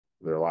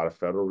there are a lot of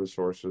federal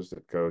resources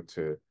that go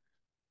to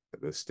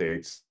the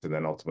states and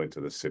then ultimately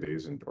to the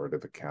cities and or to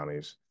the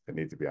counties that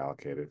need to be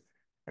allocated.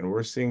 And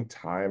we're seeing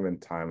time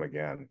and time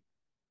again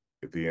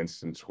the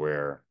instance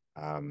where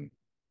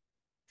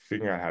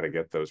figuring out how to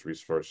get those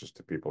resources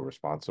to people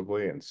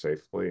responsibly and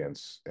safely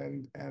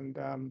and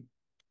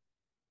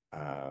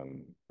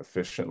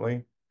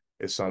efficiently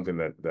is something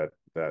that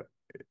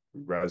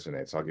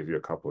resonates. I'll give you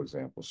a couple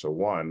examples. So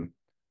one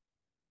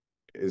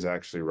is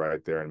actually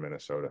right there in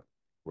Minnesota,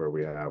 where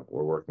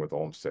we're working with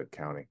Olmstead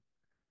County.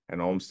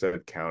 And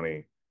Olmstead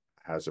County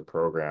has a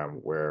program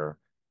where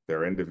there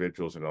are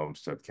individuals in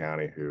Olmstead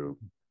County who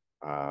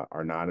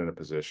are not in a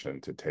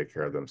position to take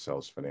care of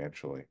themselves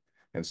financially.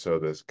 And so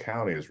this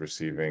county is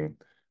receiving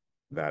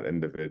that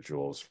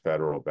individual's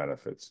federal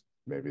benefits.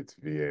 Maybe it's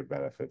VA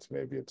benefits,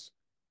 maybe it's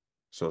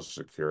Social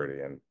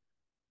Security. And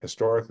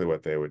historically,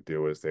 what they would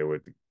do is they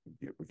would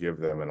give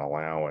them an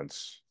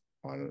allowance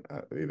on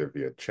either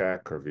via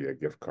check or via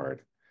gift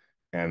card.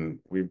 And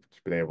we've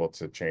been able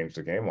to change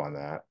the game on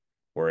that,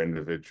 where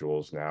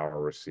individuals now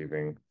are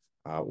receiving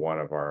one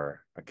of our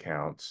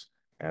accounts,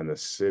 and the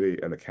city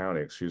and the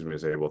county, excuse me,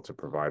 is able to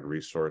provide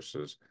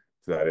resources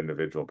to that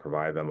individual,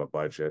 provide them a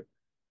budget,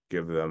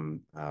 give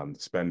them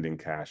spending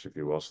cash, if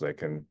you will, so they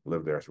can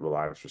live their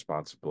lives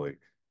responsibly.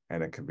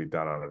 And it can be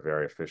done on a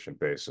very efficient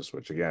basis,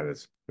 which again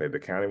has made the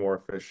county more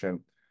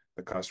efficient.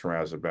 The customer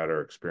has a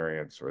better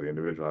experience, or the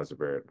individual has a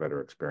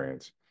better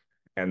experience,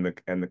 and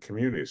the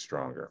community is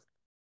stronger.